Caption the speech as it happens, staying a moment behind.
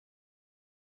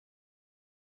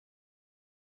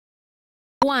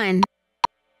1,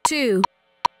 2,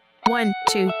 1,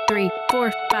 2, 3,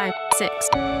 4, 5, 6.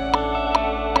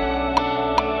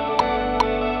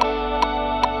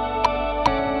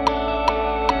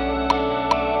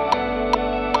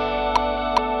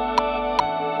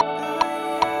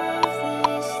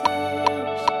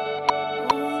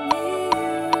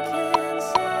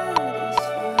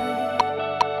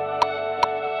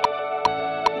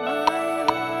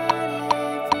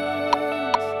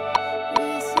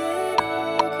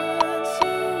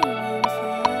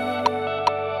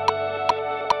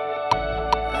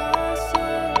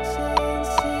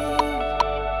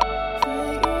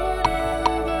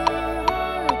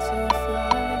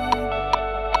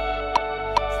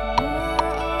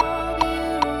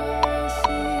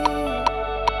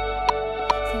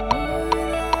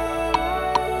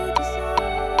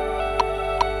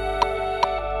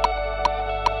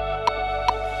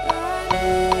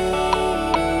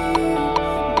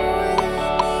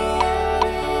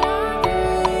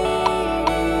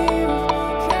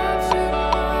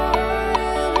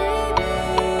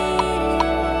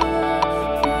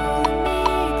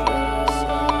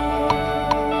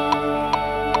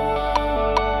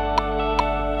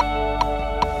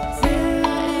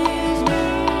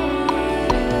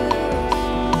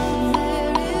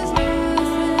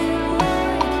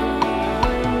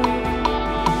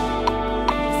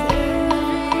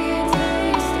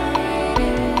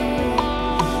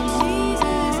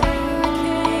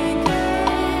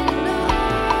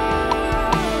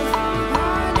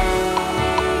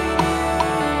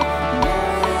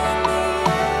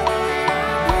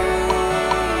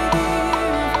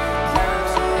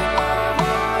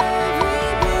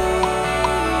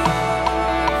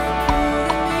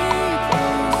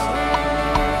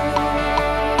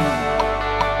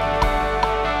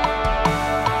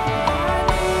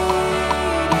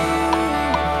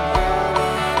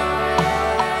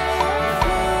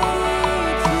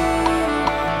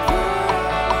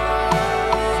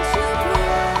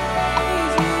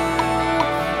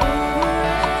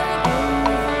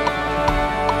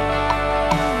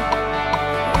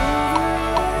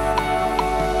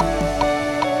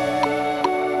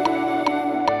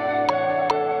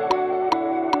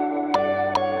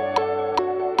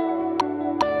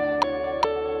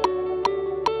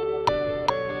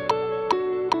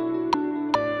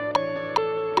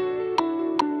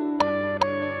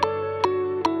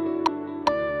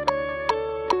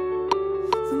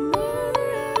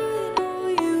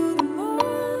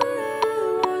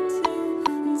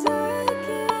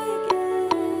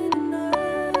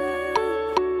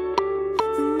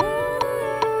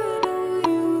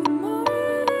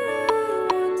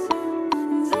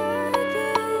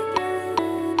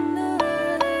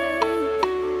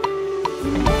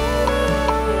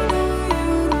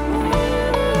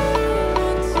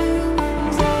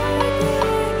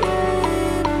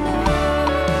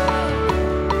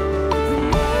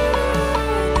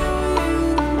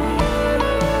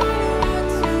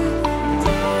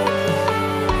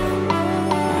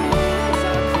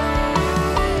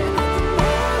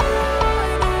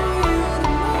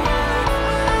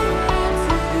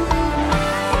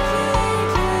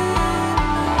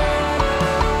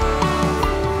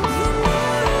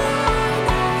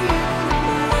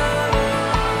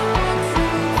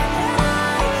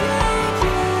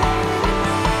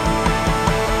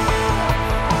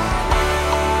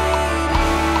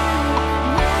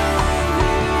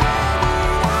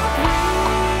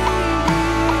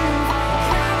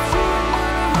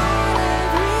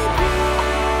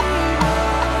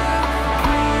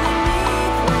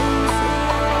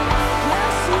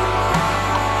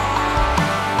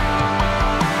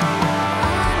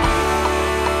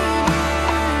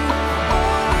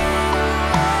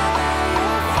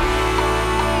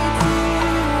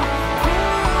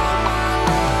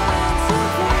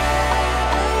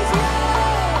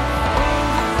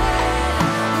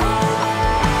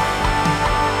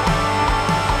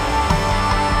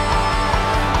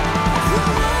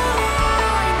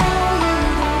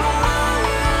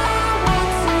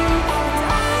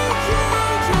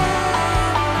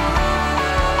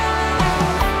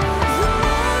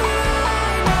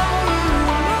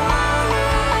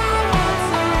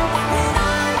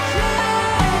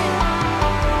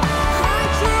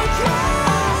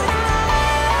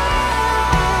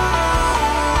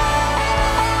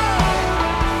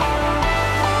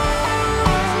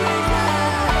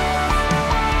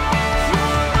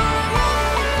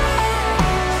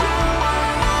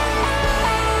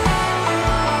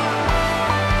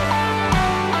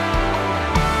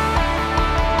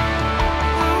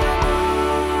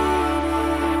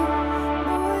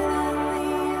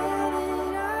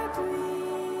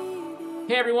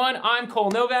 Hey everyone, I'm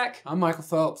Novak. I'm Michael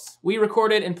Phelps. We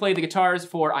recorded and played the guitars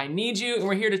for I Need You, and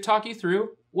we're here to talk you through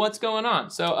what's going on.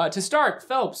 So to start,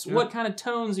 Phelps, what kind of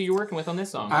tones are you working with on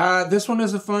this song? This one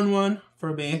is a fun one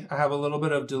for me. I have a little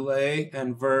bit of delay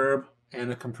and verb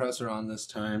and a compressor on this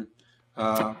time.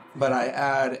 But I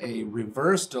add a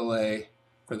reverse delay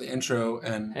for the intro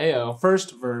and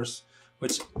first verse,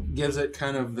 which gives it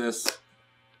kind of this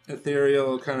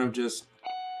ethereal kind of just...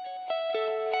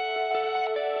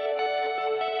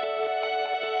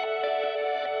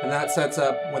 And that sets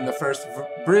up when the first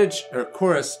bridge or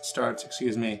chorus starts,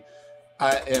 excuse me,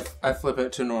 if I flip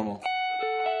it to normal.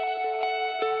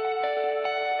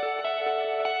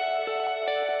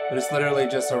 But it's literally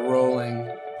just a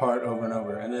rolling part over and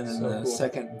over. And then in the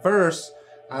second verse,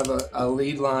 I have a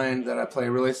lead line that I play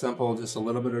really simple, just a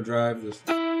little bit of drive. Just...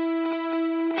 And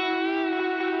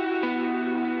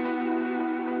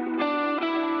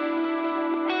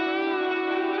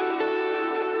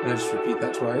I just repeat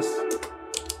that twice.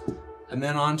 And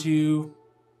then on to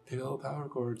big old power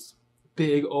chords.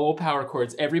 Big old power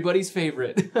chords, everybody's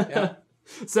favorite. Yeah.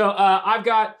 So I've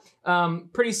got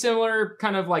pretty similar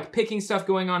kind of like picking stuff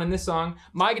going on in this song.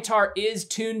 My guitar is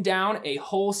tuned down a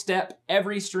whole step,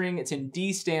 every string. It's in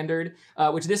D standard,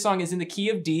 which this song is in the key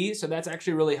of D, so that's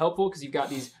actually really helpful because you've got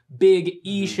these big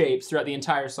E shapes throughout the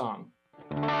entire song.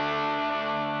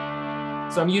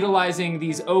 So I'm utilizing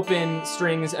these open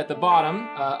strings at the bottom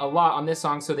a lot on this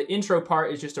song, so the intro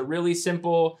part is just a really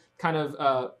simple kind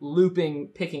of looping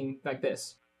picking like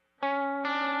this. And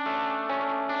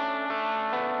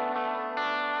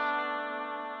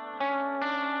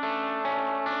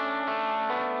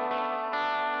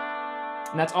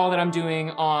that's all that I'm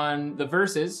doing on the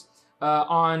verses.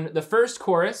 On the first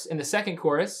chorus and the second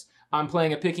chorus, I'm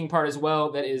playing a picking part as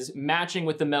well that is matching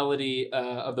with the melody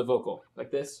of the vocal, like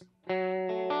this.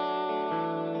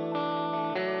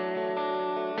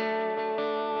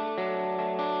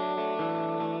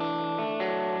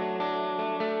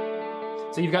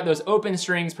 So you've got those open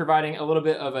strings providing a little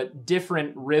bit of a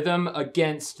different rhythm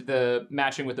against the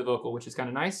matching with the vocal, which is kind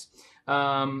of nice.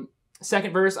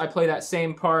 Second verse, I play that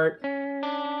same part.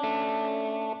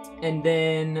 And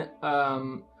then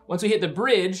once we hit the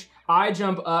bridge, I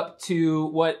jump up to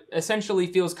what essentially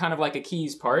feels kind of like a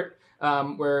keys part,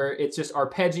 where it's just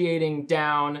arpeggiating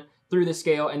down through the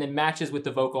scale and then matches with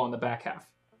the vocal on the back half.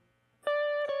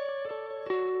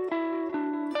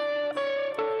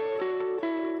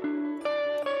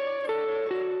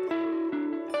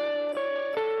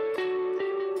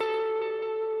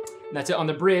 And that's it on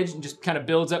the bridge, and just kind of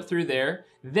builds up through there.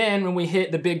 Then when we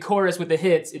hit the big chorus with the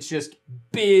hits, it's just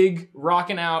big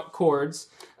rocking out chords.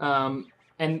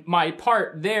 And my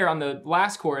part there on the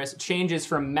last chorus changes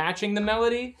from matching the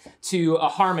melody to a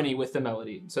harmony with the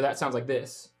melody. So that sounds like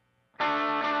this.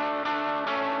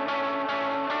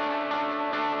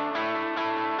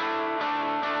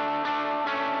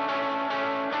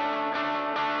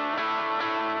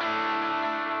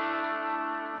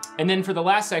 And then for the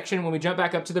last section, when we jump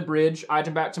back up to the bridge, I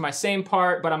jump back to my same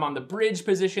part, but I'm on the bridge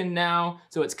position now,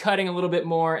 so it's cutting a little bit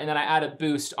more, and then I add a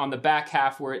boost on the back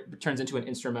half where it turns into an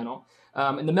instrumental.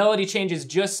 And the melody changes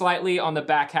just slightly on the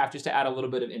back half just to add a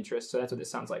little bit of interest, so that's what this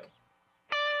sounds like.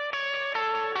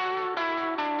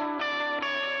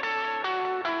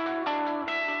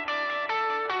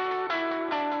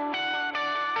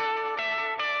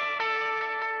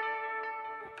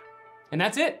 And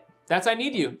that's it. That's I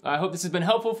Need You. I hope this has been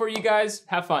helpful for you guys.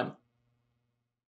 Have fun.